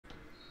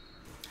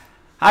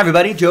Hi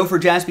everybody, Joe for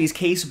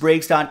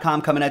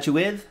JaspysCaseBreaks.com coming at you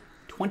with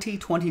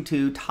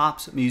 2022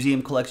 Topps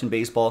Museum Collection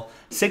Baseball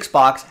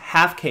 6-box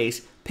half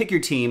case. Pick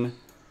your team,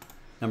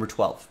 number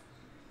 12.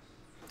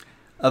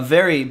 A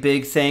very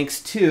big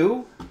thanks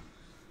to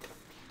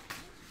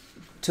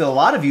a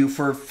lot of you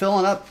for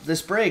filling up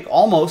this break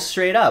almost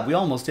straight up. We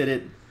almost did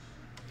it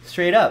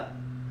straight up,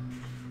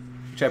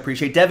 which I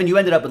appreciate. Devin, you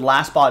ended up with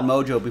last spot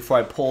mojo before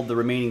I pulled the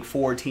remaining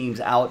 4 teams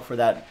out for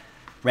that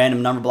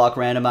random number block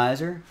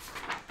randomizer.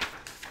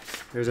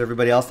 There's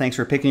everybody else. Thanks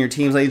for picking your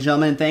teams, ladies and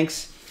gentlemen. And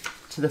thanks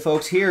to the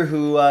folks here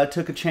who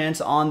took a chance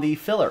on the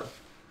filler,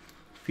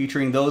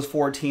 featuring those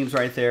 4 teams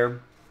right there.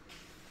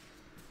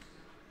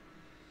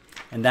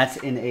 And that's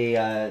in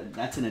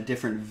a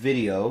different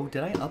video.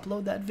 Did I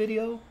upload that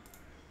video?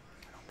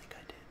 I don't think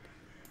I did.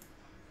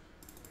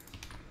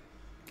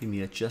 Give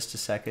me just a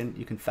second.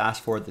 You can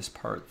fast forward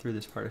through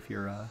this part if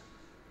you're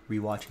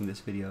rewatching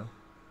this video.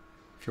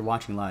 If you're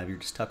watching live, you're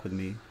just stuck with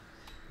me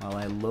while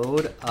I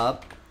load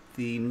up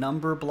the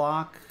number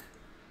block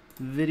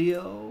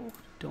video.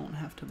 Don't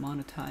have to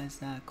monetize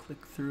that.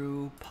 Click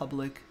through,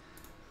 public,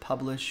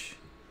 publish.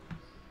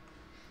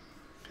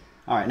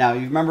 All right, now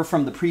you remember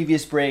from the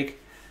previous break,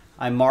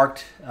 I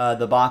marked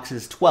the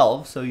boxes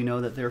 12, so you know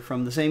that they're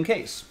from the same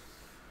case.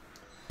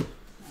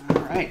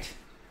 All right.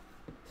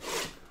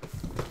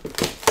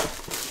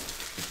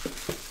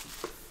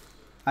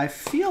 I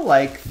feel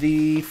like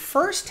the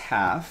first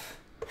half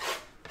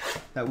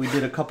that we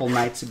did a couple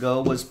nights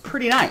ago was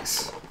pretty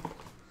nice.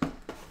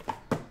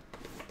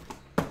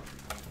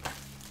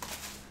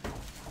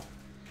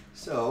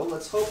 So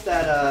let's hope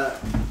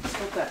that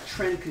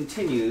trend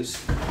continues.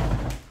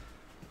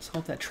 Let's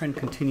hope that trend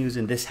continues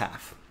in this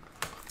half.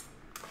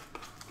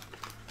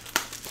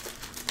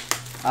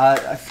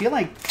 I feel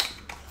like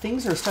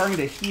things are starting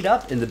to heat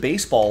up in the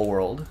baseball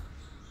world.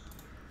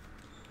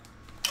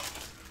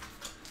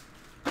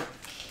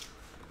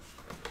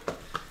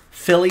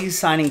 Phillies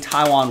signing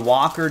Taijuan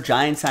Walker,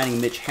 Giants signing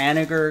Mitch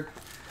Haniger,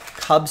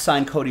 Cubs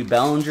signed Cody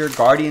Bellinger,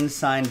 Guardians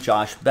signed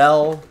Josh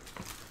Bell,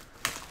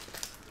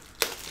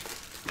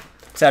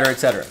 etc.,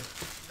 etc.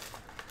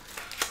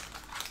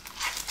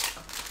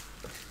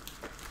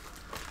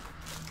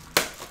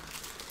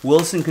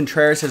 Wilson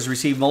Contreras has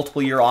received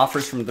multiple year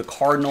offers from the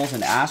Cardinals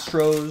and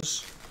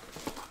Astros.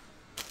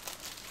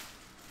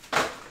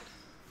 I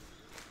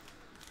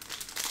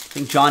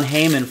think John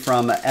Heyman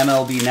from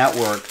MLB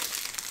Network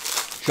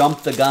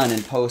jumped the gun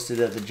and posted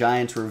that the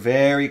Giants were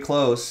very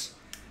close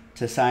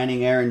to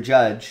signing Aaron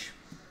Judge.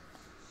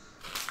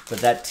 But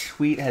that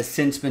tweet has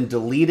since been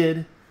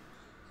deleted.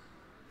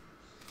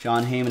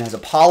 John Heyman has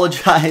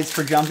apologized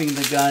for jumping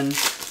the gun.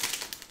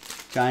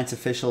 Giants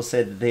officials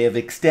said that they have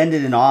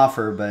extended an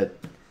offer, but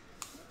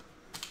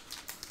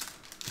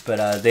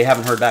they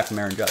haven't heard back from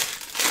Aaron Judge.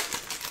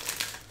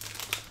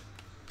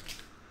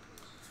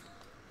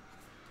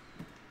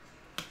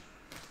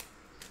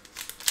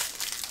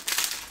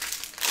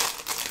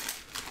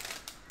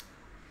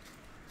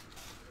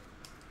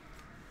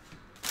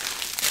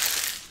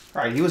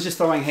 All right, he was just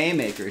throwing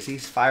haymakers.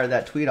 He's fired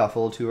that tweet off a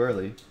little too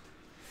early.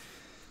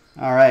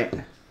 All right.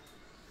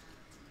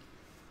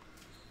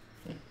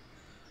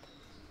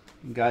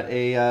 Got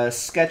a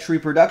sketch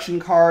reproduction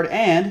card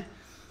and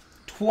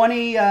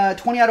 20 out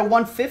of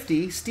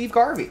 150, Steve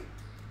Garvey.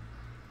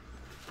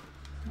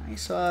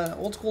 Nice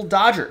old school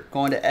Dodger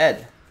going to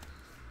Ed.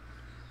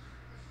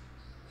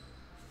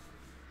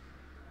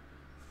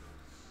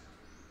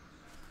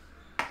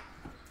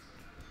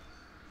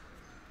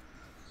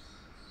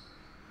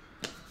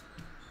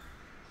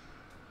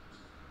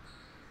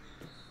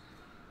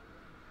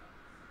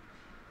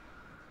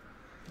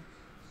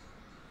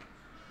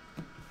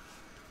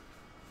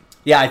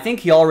 Yeah, I think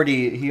he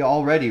already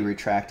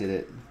retracted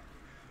it.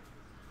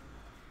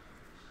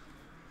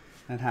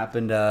 That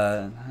happened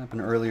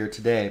earlier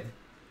today.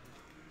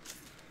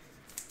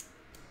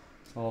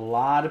 So a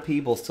lot of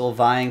people still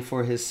vying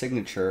for his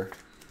signature.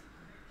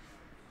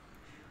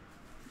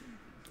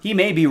 He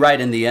may be right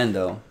in the end,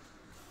 though.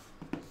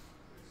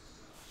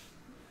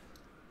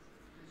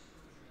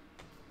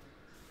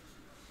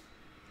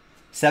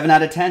 Seven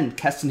out of 10,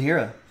 Keston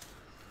Hiura.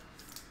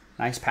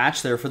 Nice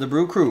patch there for the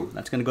Brew Crew.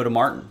 That's going to go to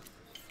Martin.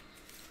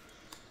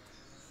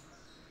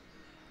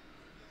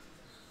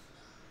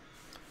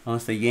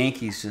 Unless the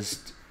Yankees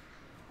just,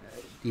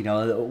 you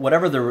know,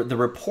 whatever the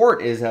report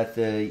is that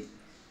the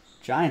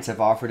Giants have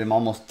offered him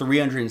almost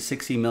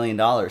 $360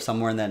 million,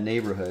 somewhere in that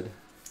neighborhood,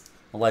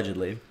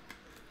 allegedly.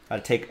 Got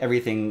to take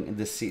everything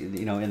this,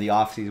 you know, in the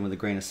offseason with a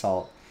grain of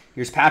salt.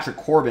 Here's Patrick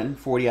Corbin,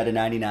 40 out of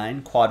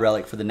 99, quad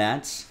relic for the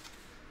Nats.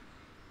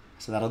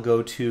 So that'll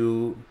go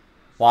to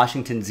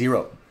Washington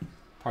 0,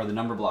 part of the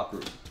number block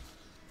group.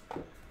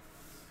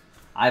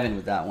 Ivan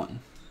with that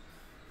one.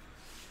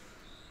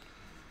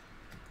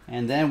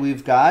 And then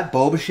we've got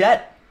Bo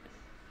Bichette,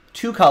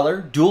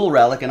 2-color, dual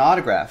relic, and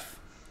autograph.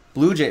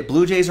 Blue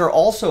Jays are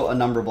also a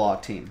number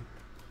block team.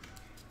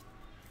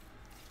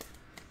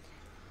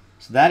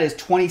 So that is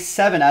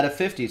 27 out of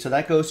 50. So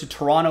that goes to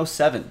Toronto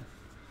 7.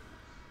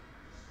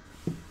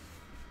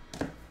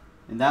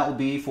 And that will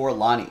be for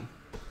Lonnie.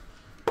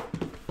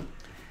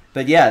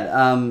 But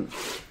yeah,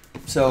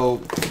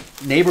 so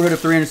neighborhood of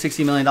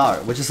 $360 million,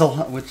 which is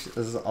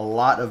a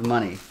lot of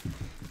money.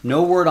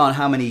 No word on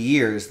how many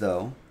years,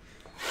 though.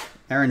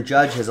 Aaron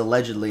Judge has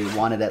allegedly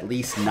wanted at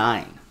least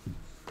 9,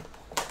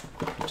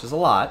 which is a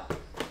lot,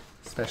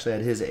 especially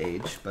at his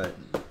age. But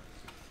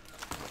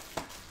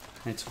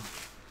it's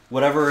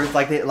whatever,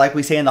 like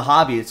we say in the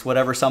hobby, it's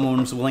whatever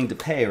someone's willing to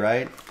pay,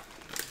 right?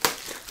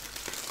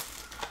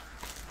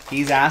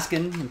 He's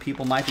asking, and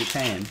people might be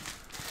paying.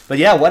 But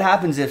yeah, what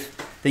happens if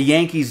the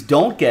Yankees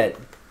don't get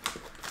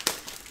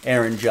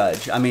Aaron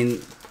Judge? I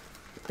mean,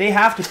 they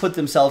have to put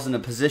themselves in a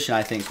position,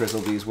 I think,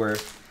 Grizzlebees,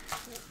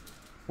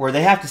 where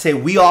they have to say,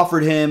 we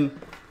offered him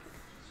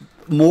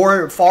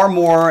far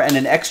more and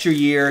an extra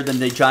year than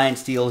the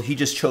Giants deal. He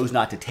just chose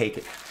not to take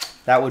it.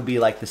 That would be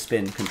like the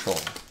spin control.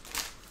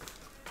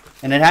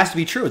 And it has to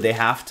be true. They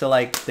have to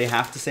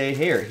say,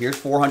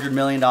 here's $400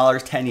 million,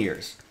 10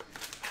 years.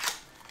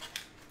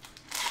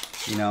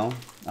 You know,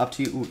 up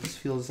to you. Ooh, this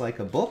feels like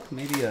a book,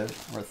 maybe or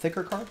a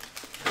thicker card.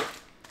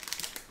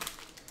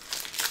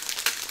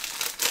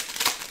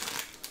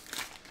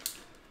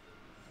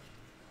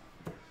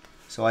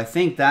 So I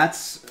think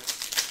that's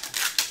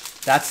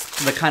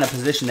the kind of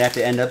position they have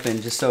to end up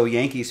in, just so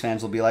Yankees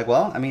fans will be like,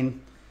 well, I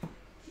mean,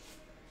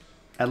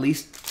 at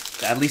least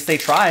they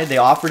tried. They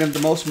offered him the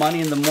most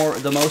money and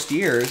the most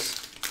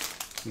years.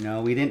 You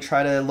know, we didn't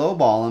try to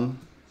lowball him.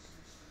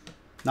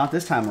 Not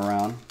this time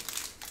around.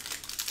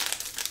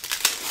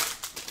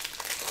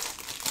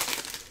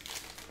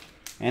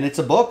 And it's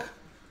a book.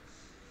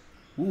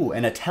 Ooh,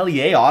 an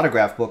Atelier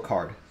autograph book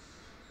card.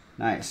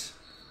 Nice.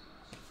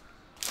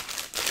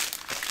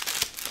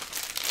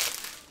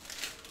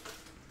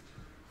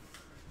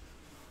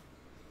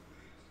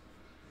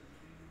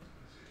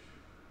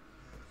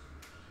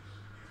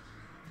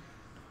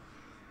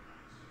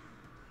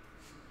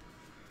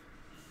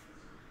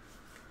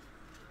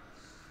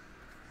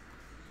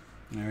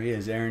 There he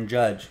is, Aaron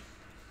Judge.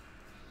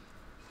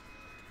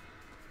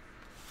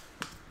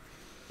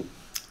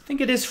 I think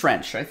it is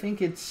French. I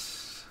think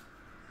it's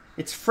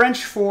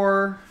French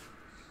for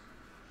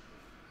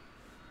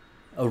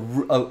a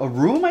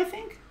room, I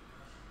think.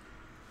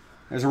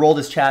 There's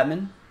Aroldis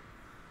Chapman.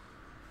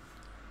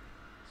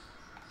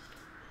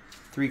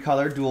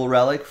 3-color dual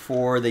relic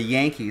for the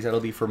Yankees. That'll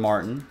be for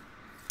Martin.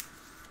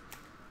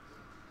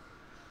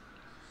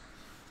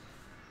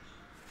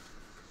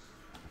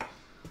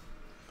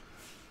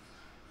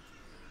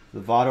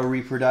 The Votto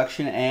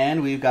reproduction,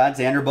 and we've got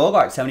Xander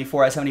Bogaerts,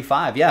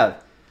 74/75. Yeah.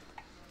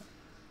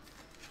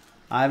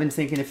 Ivan's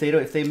thinking if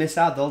they miss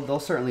out, they'll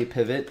certainly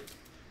pivot.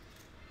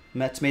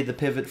 Mets made the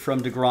pivot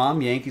from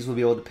DeGrom. Yankees will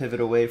be able to pivot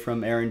away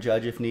from Aaron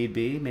Judge if need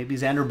be. Maybe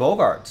Xander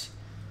Bogaerts.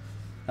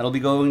 That'll be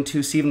going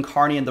to Stephen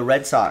Carney and the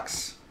Red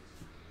Sox.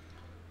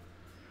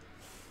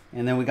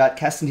 And then we got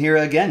Keston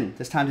Hiura again,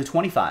 this time to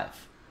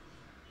 25.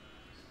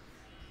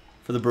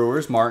 For the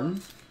Brewers,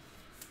 Martin.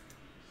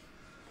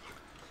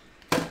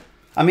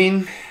 I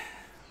mean,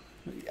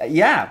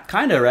 yeah,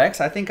 kind of, Rex.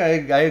 I think I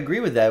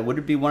agree with that. Would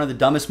it be one of the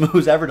dumbest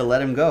moves ever to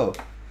let him go?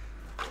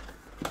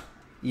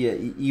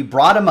 You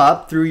brought him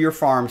up through your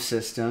farm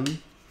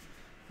system.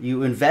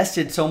 You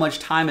invested so much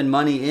time and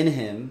money in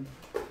him.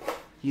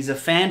 He's a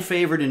fan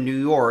favorite in New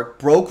York.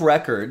 Broke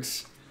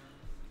records,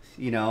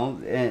 you know,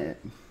 and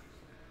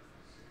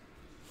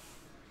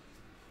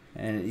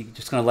you're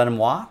just going to let him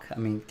walk? I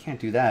mean, can't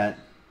do that.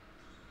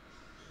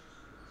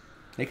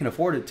 They can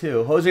afford it,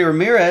 too. Jose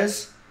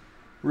Ramirez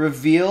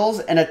reveals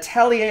an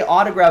Atelier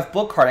autograph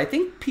book card. I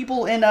think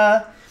people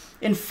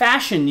in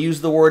fashion use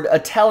the word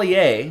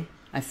atelier,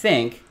 I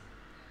think.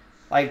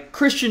 Like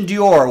Christian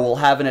Dior will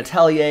have an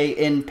atelier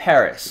in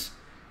Paris,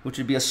 which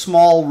would be a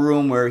small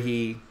room where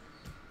he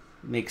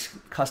makes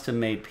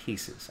custom-made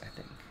pieces, I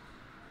think.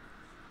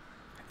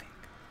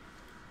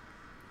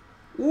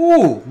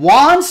 Ooh,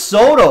 Juan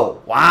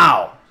Soto.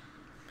 Wow.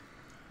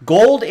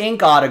 Gold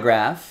ink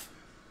autograph.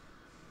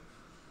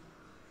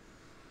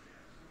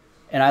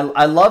 And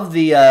I love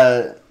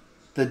the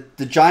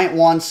giant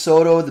Juan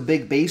Soto, the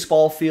big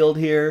baseball field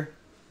here.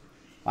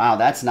 Wow,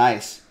 that's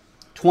nice.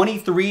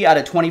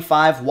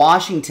 23/25,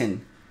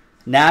 Washington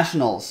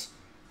Nationals.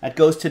 That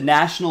goes to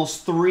Nationals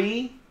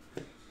 3,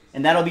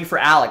 and that'll be for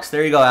Alex.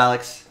 There you go,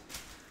 Alex.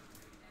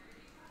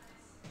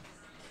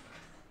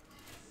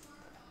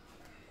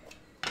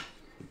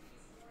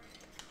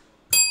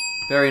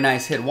 Very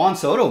nice hit. Juan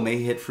Soto may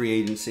hit free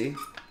agency.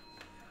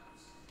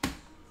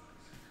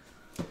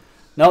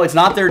 No, it's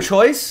not their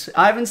choice,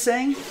 Ivan's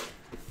saying.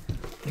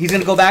 He's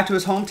going to go back to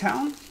his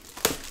hometown?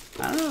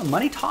 I don't know.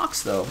 Money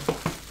talks, though.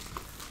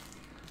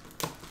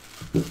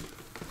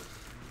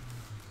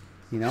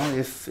 You know,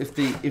 if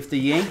the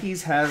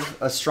Yankees have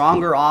a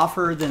stronger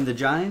offer than the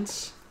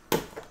Giants,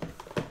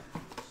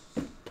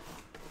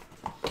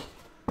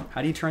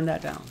 how do you turn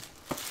that down?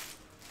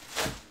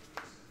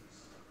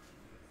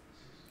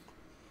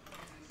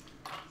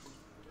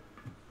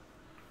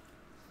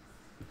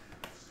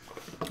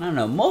 I don't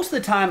know. Most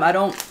of the time, I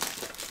don't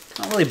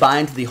really buy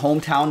into the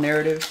hometown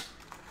narrative.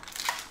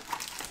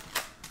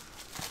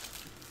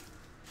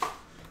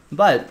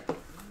 But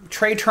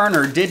Trey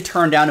Turner did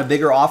turn down a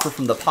bigger offer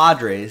from the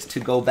Padres to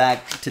go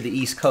back to the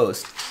East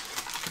Coast,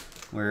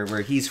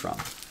 where he's from.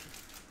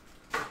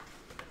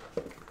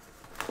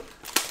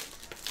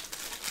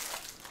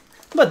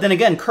 But then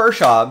again,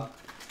 Kershaw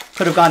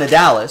could have gone to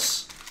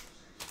Dallas,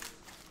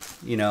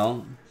 you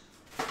know,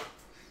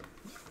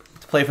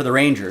 to play for the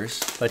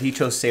Rangers, but he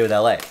chose to stay with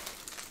LA.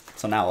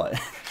 So now what?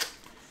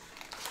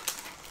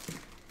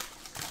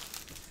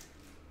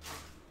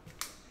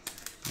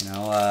 You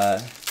know,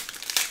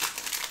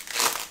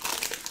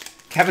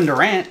 Kevin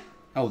Durant.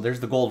 Oh,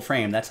 there's the gold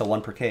frame. That's a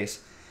 1 per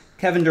case.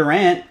 Kevin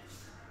Durant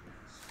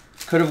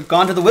could have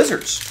gone to the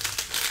Wizards.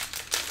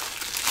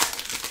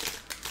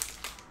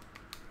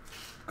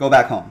 Go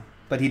back home.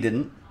 But he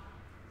didn't.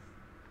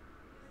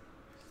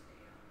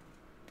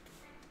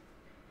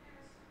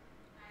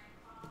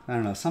 I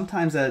don't know.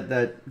 Sometimes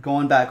that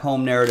going back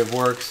home narrative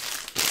works.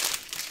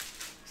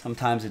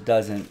 Sometimes it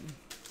doesn't.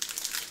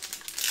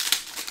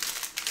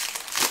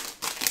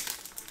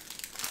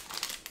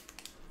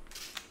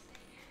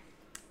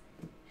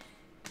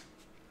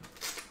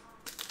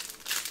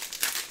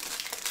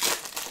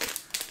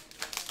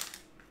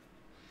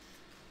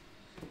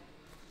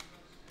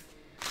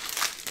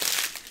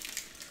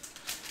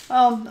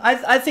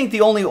 I think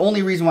the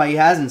only reason why he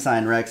hasn't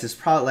signed Rex is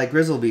probably, like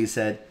Grizzleby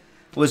said,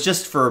 was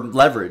just for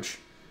leverage.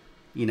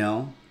 You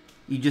know,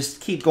 you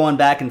just keep going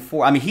back and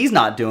forth. I mean, he's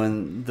not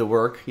doing the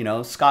work. You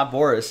know, Scott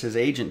Boras, his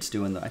agent's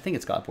doing I think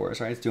it's Scott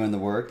Boras, right? He's doing the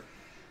work.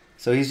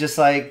 So he's just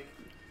like,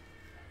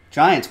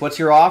 Giants, what's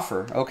your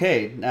offer?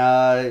 Okay,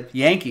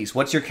 Yankees,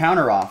 what's your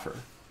counter offer?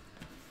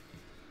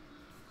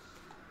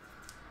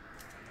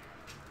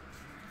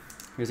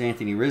 Here's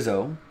Anthony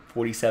Rizzo,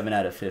 47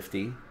 out of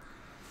 50.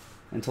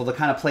 Until they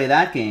kind of play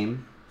that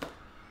game,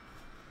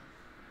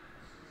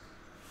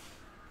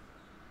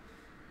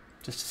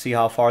 just to see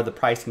how far the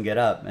price can get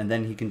up, and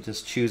then he can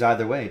just choose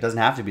either way. It doesn't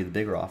have to be the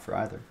bigger offer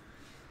either.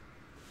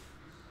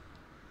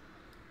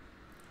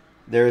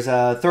 There's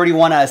a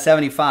 31 out of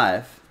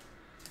 75.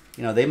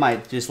 You know, they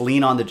might just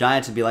lean on the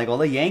Giants and be like, well,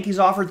 the Yankees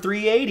offered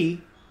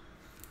 380.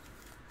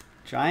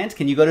 Giants,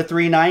 can you go to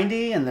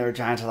 390? And the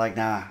Giants are like,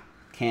 nah,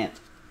 can't.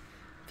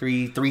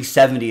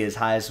 370 as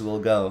high as we'll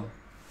go.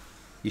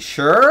 You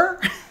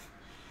sure?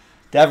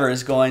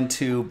 Devers going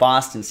to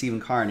Boston, Stephen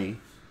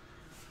Carney.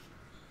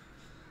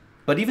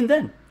 But even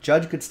then,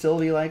 Judge could still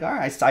be like, all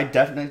right, I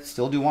definitely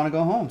still do want to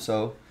go home,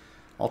 so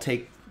I'll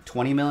take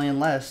 $20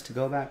 million less to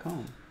go back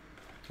home.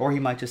 Or he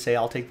might just say,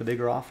 I'll take the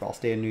bigger offer. I'll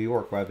stay in New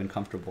York where I've been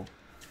comfortable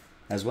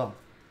as well.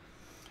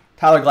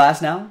 Tyler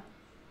Glasnow,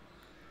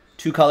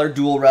 2-color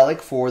dual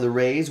relic for the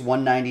Rays,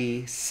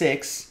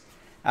 196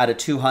 out of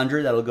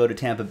 200. That'll go to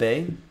Tampa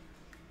Bay.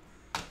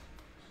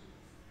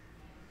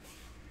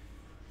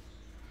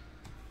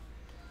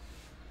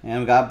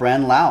 And we got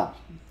Brandon Lau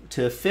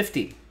to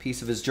 50,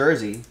 piece of his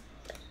jersey,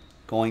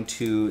 going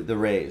to the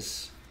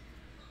Rays.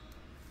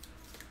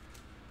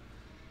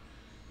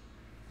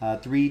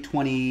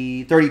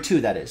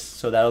 32 that is.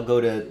 So that'll go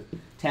to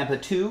Tampa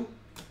 2,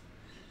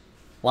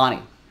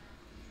 Lonnie.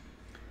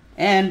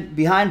 And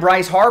behind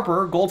Bryce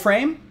Harper, gold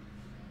frame.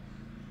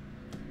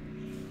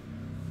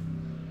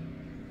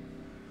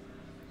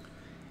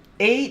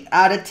 Eight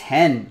out of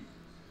 10.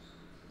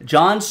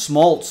 John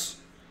Smoltz.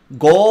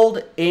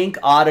 Gold ink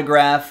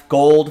autograph,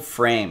 gold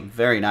frame.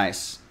 Very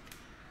nice.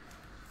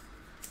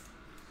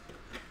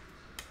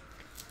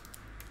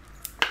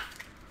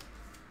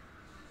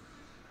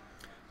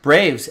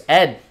 Braves,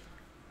 Ed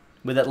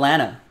with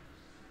Atlanta.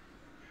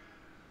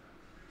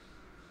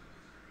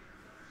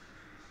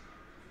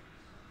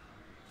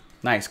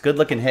 Nice, good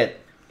looking hit.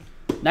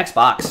 Next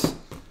box.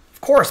 Of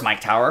course,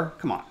 Mike Tower.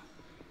 Come on.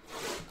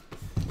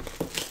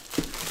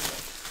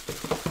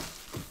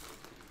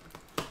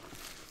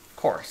 Of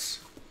course.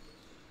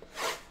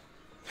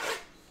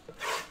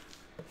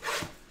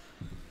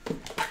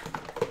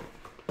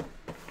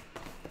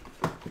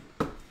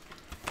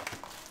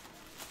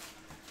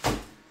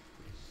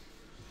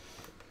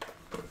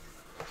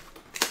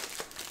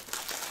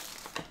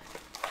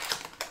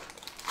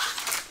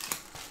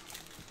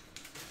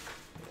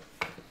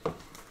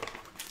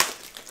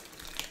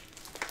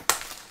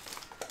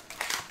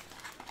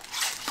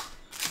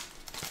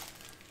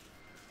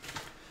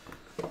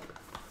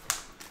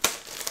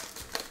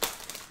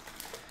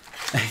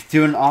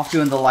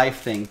 Doing the live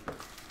thing.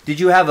 Did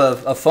you have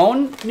a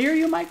phone near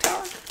you, Mike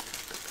Tower?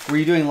 Were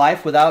you doing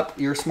live without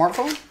your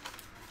smartphone?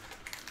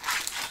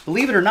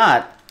 Believe it or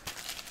not,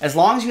 as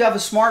long as you have a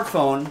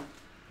smartphone,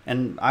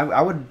 and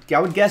I would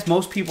guess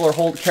most people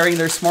are carrying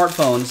their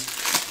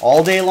smartphones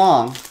all day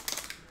long,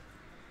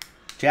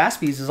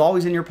 Jaspy's is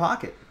always in your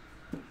pocket.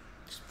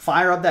 Just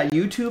fire up that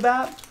YouTube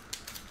app,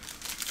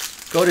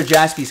 go to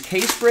Jaspy's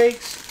Case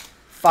Breaks,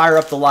 fire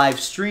up the live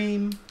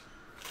stream,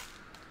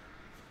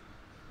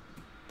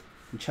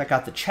 and check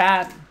out the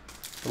chat,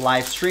 the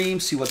live stream,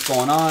 see what's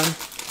going on.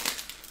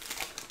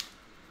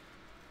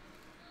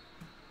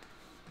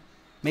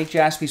 Make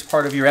Jaspy's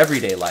part of your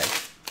everyday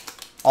life.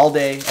 All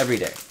day, every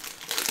day.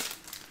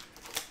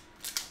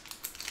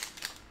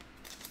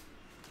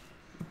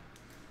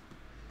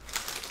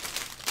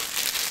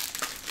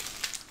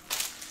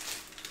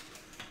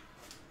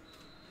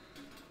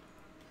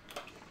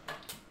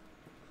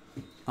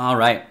 All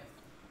right.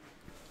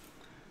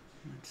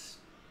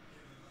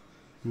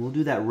 We'll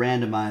do that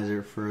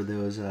randomizer for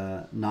those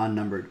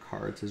non-numbered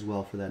cards as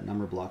well for that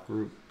number block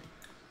group.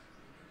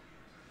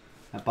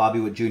 That Bobby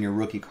Witt Jr.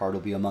 rookie card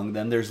will be among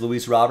them. There's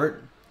Luis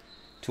Robert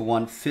to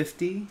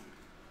 150.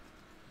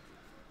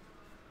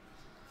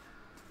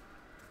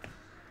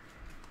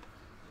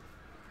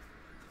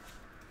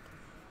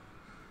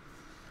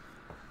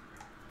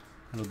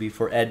 It'll be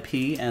for Ed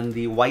P. and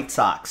the White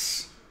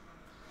Sox.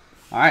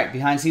 All right,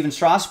 behind Steven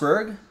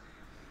Strasburg,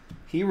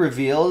 he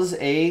reveals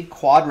a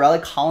quad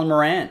relic Colin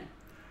Moran.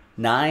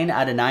 9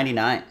 out of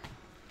 99.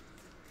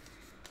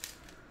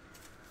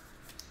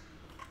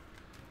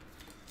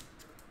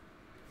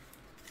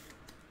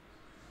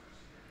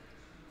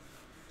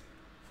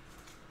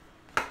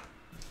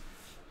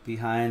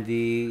 Behind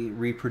the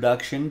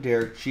reproduction,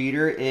 Derek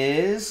Jeter,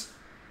 is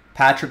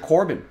Patrick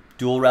Corbin.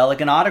 Dual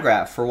relic and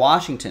autograph for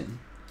Washington.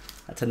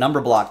 That's a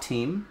number block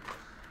team.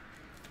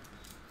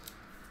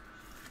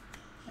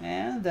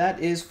 And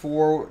that is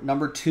for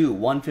number 2,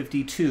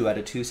 152 out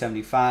of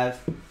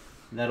 275.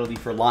 And that'll be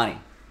for Lonnie,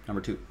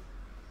 number 2.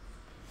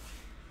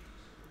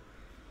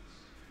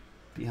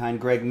 Behind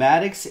Greg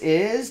Maddux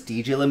is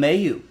DJ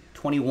LeMahieu,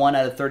 21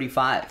 out of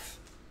 35.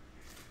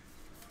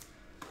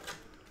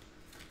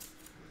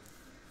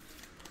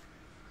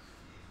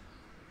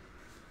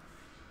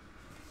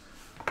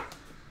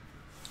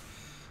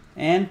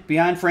 And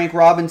behind Frank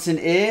Robinson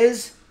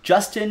is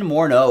Justin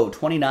Morneau,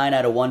 29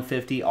 out of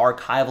 150,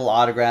 archival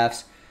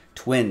autographs,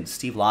 Twins,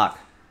 Steve Locke.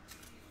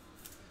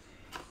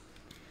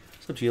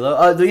 What's up,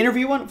 Gilo? The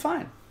interview went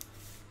fine.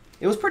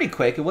 It was pretty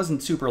quick. It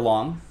wasn't super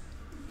long,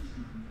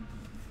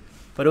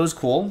 but it was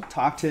cool.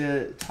 Talk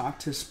to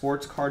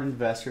Sports Card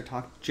Investor.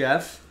 Talk to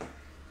Jeff.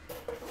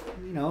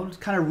 You know,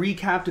 just kind of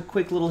recapped a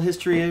quick little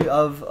history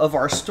of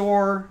our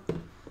store.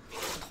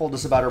 Told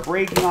us about our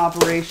breaking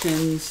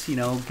operations. You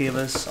know, gave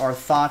us our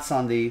thoughts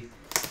on the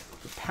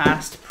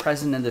past,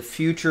 present, and the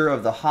future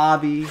of the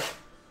hobby.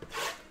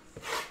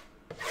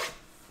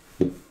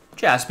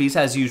 Jaspy's,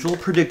 as usual,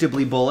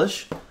 predictably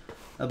bullish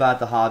about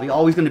the hobby.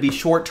 Always going to be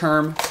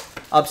short-term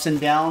ups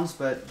and downs,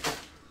 but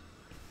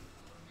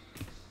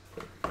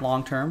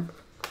long-term,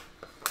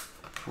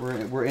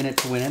 we're in it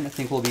to win it. I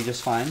think we'll be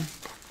just fine.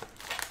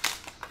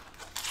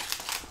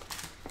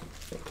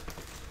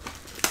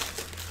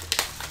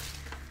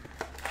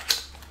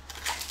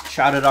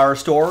 Shout out our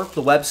store,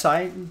 the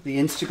website, the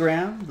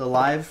Instagram, the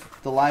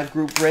live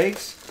group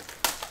breaks.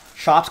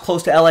 Shops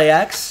close to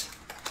LAX,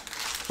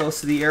 close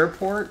to the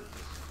airport.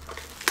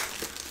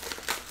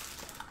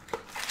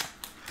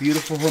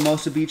 Beautiful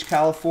Hermosa Beach,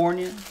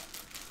 California.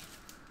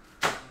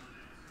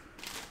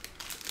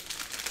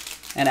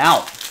 And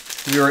out.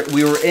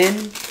 We were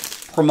in,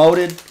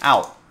 promoted,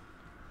 out.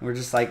 We're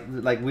just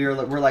we're like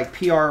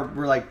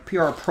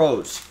PR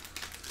pros.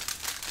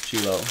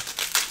 Chilo.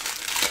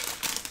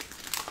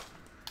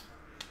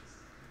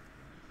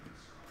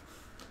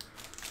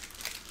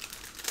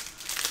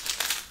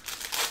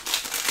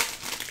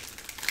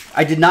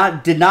 I did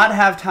not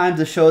have time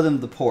to show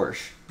them the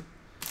Porsche.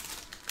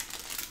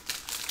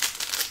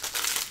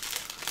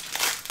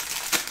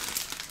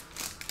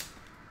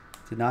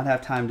 Did not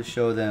have time to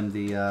show them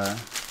the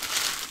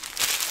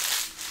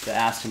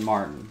Aston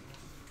Martin.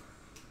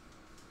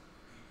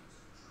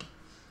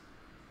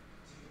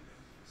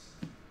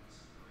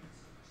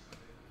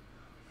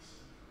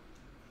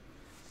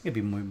 I'd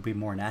be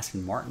more an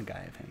Aston Martin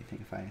guy, if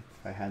anything, if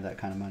I had that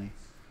kind of money.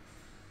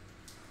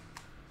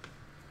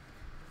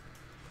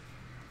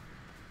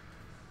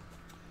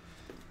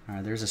 All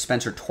right, there's a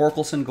Spencer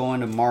Torkelson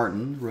going to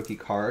Martin, rookie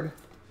card.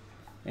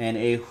 And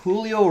a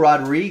Julio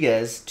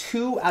Rodriguez,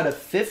 2 out of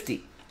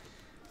 50.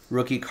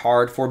 Rookie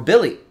card for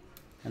Billy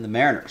and the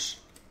Mariners.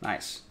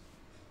 Nice.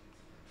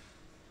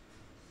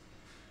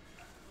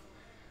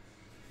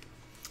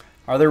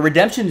 Are there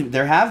redemptions?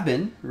 There have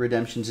been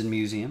redemptions in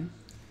Museum.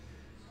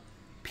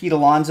 Pete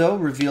Alonso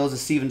reveals a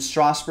Steven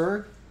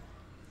Strasburg.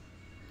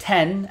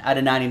 10 out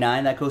of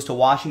 99. That goes to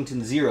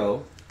Washington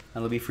 0.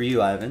 That'll be for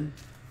you, Ivan.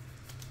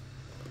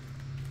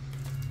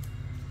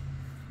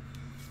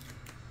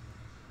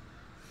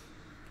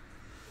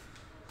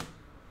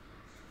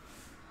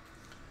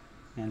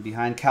 And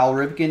behind Cal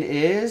Ripken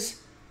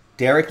is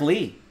Derek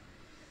Lee.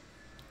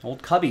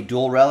 Old Cubby,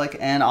 dual relic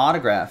and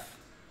autograph.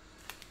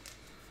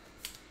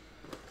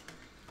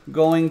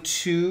 Going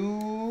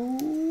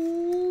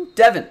to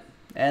Devin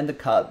and the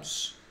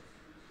Cubs.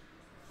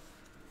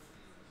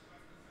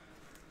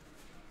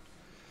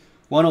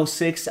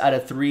 106 out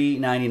of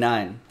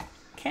 399.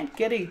 Can't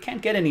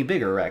get any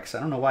bigger, Rex.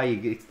 I don't know why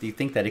you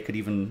think that it could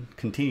even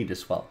continue to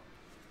swell.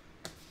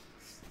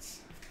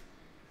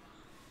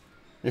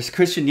 There's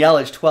Christian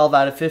Yelich, 12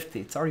 out of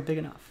 50. It's already big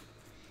enough.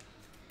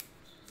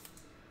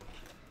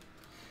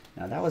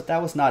 Now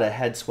that was not a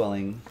head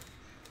swelling.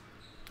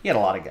 He had a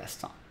lot of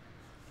guests on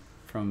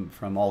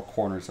from all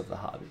corners of the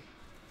hobby.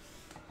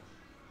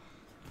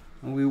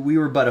 We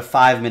were but a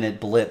 5-minute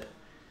blip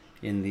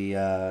in the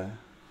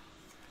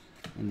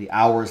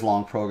hours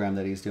long program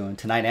that he's doing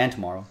tonight and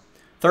tomorrow.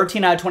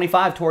 13 out of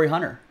 25, Torrey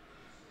Hunter.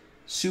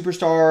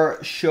 Superstar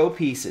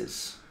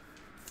showpieces.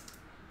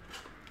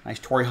 Nice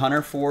Torrey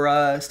Hunter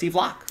for Steve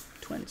Locke,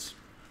 Twins.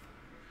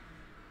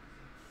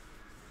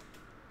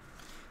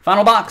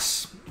 Final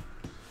box.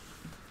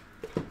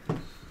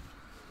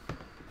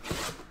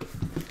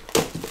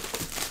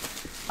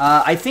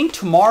 I think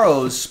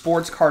tomorrow's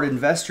Sports Card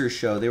Investors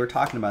show, they were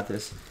talking about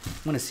this.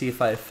 I'm going to see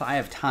if I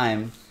have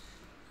time.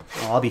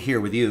 Well, I'll be here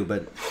with you,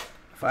 but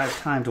if I have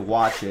time to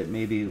watch it,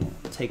 maybe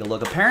we'll take a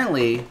look.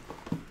 Apparently,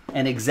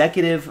 an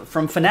executive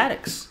from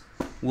Fanatics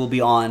will be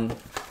on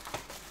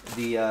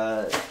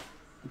the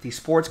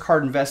Sports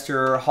Card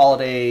Investor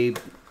Holiday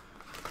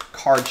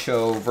Card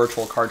Show,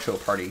 virtual card show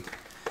party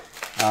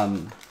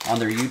on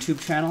their YouTube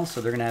channel.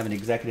 So they're going to have an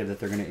executive that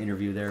they're going to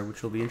interview there,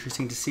 which will be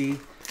interesting to see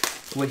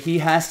what he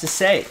has to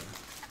say.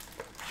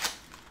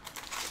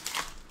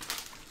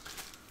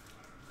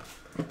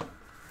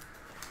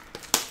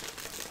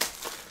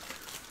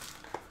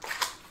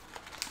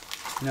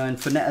 You know, and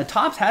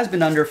Topps has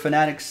been under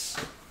Fanatics,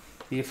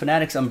 the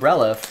Fanatics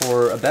umbrella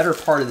for a better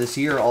part of this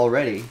year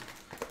already,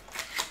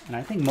 and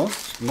I think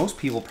most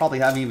people probably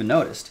haven't even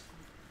noticed.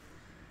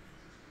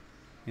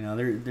 You know,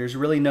 there's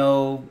really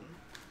no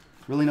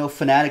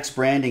Fanatics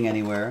branding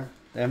anywhere.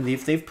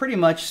 They've pretty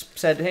much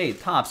said, hey,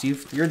 Topps,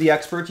 you're the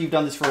experts. You've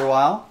done this for a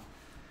while.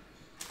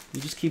 You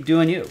just keep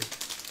doing you.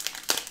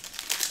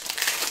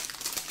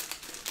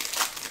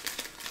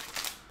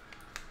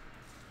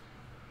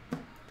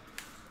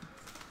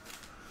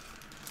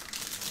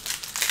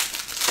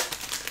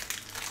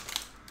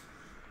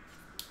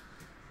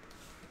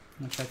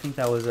 Which I think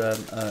that was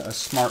a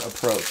smart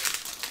approach.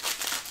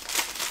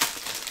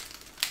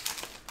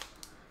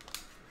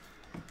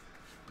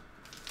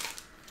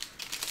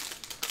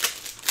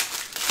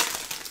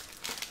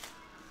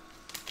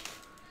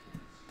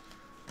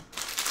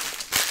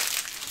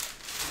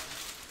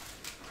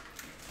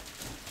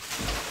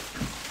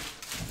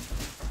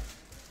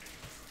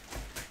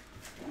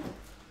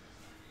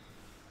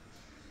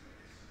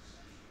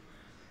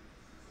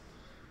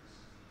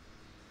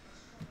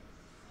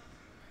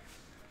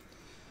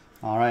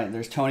 All right,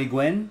 there's Tony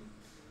Gwynn,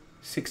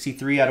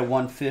 63 out of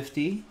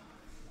 150.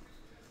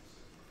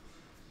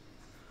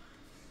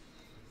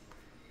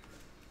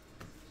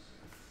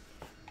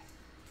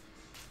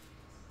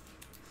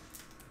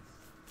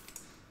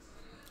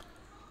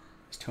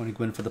 There's Tony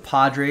Gwynn for the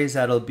Padres.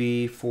 That'll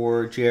be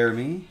for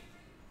Jeremy.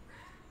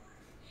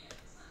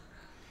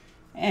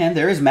 And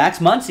there is Max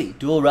Muncy,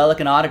 dual relic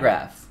and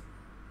autograph.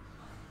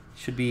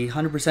 Should be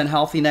 100%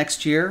 healthy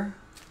next year.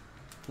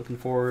 Looking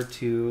forward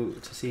to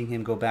seeing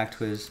him go back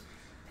to his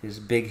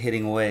big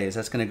hitting ways.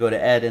 That's going to go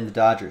to Ed and the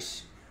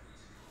Dodgers.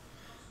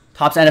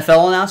 Topps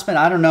NFL announcement?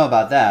 I don't know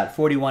about that.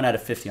 41 out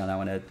of 50 on that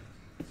one, Ed.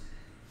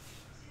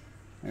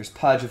 There's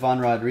Pudge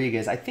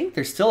Rodriguez. I think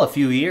there's still a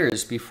few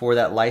years before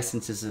that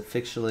license is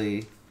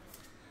officially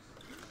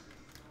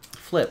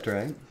flipped,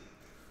 right?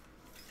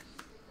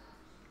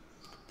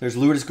 There's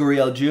Lourdes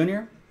Gurriel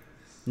Jr.,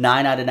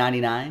 9 out of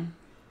 99.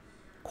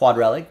 Quad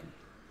relic.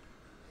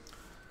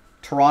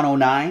 Toronto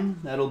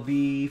 9, that'll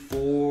be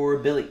for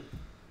Billy.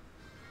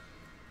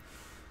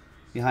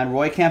 Behind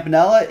Roy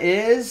Campanella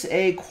is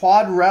a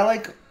quad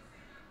relic.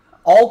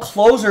 All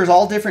closers,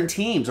 all different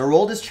teams.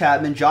 Aroldis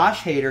Chapman, Josh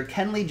Hader,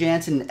 Kenley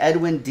Jansen, and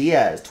Edwin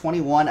Diaz.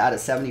 21 out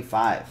of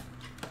 75.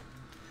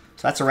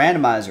 So that's a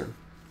randomizer.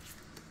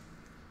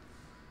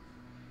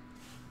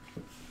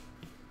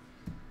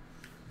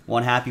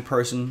 1 happy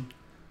person,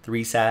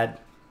 3 sad.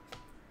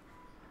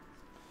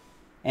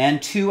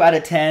 And 2 out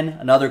of 10,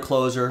 another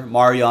closer,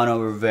 Mariano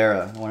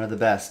Rivera, one of the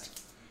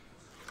best.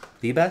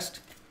 The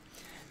best?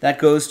 That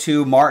goes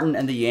to Martin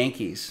and the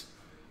Yankees.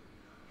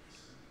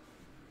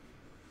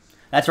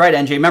 That's right,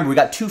 NJ. Remember, we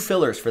got 2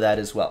 fillers for that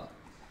as well.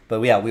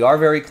 But yeah, we are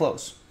very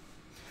close.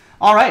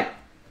 All right.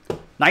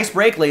 Nice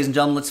break, ladies and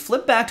gentlemen. Let's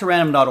flip back to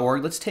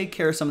random.org. Let's take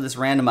care of some of this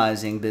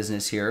randomizing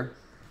business here.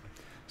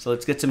 So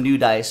let's get some new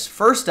dice.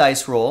 First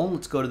dice roll.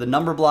 Let's go to the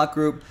number block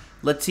group.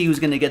 Let's see who's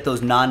going to get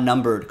those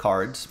non-numbered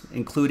cards,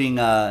 including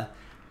that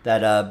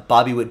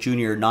Bobby Witt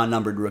Jr.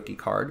 non-numbered rookie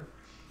card.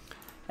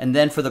 And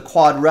then for the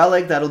quad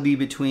relic, that'll be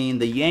between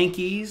the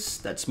Yankees,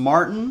 that's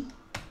Martin,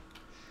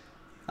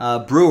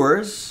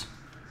 Brewers,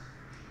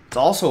 it's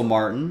also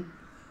Martin,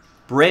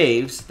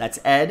 Braves, that's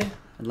Ed,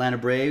 Atlanta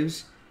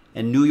Braves,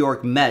 and New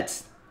York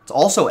Mets, it's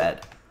also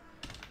Ed.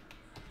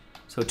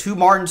 So 2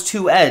 Martins,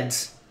 2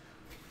 Eds.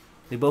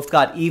 They both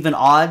got even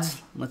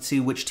odds. Let's see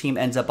which team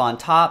ends up on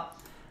top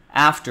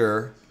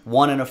after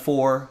 1 and a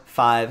 4,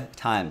 5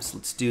 times.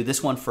 Let's do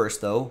this one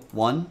first, though.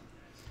 1,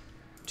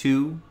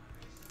 2,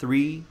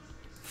 3,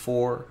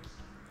 4,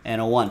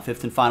 and a 1.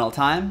 5th and final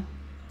time.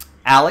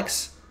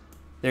 Alex,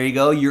 there you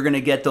go. You're going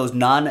to get those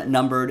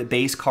non-numbered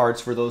base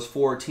cards for those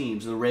 4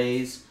 teams. The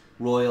Rays,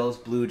 Royals,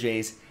 Blue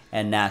Jays,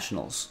 and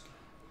Nationals.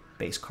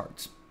 Base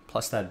cards.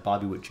 Plus that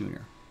Bobby Witt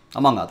Jr.,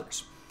 among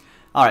others.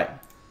 All right.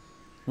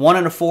 1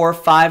 and a 4,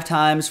 5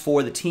 times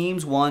for the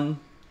teams. 1,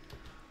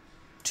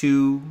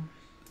 2,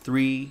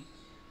 3,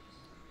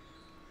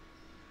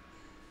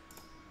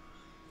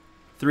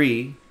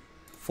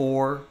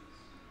 4,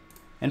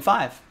 and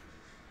 5.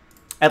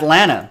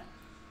 Atlanta,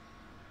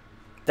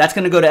 That's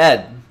going to go to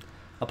Ed.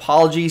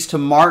 Apologies to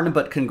Martin,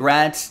 but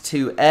congrats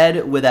to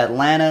Ed with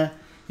Atlanta.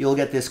 You'll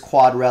get this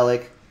quad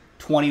relic,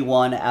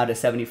 21 out of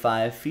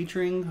 75,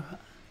 featuring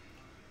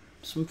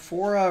some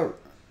four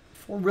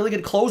really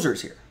good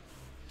closers here.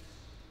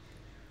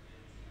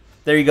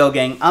 There you go,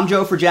 gang. I'm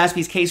Joe for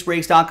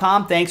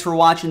JaspysCaseBreaks.com. Thanks for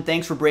watching.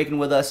 Thanks for breaking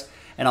with us.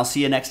 And I'll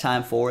see you next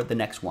time for the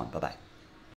next one. Bye-bye.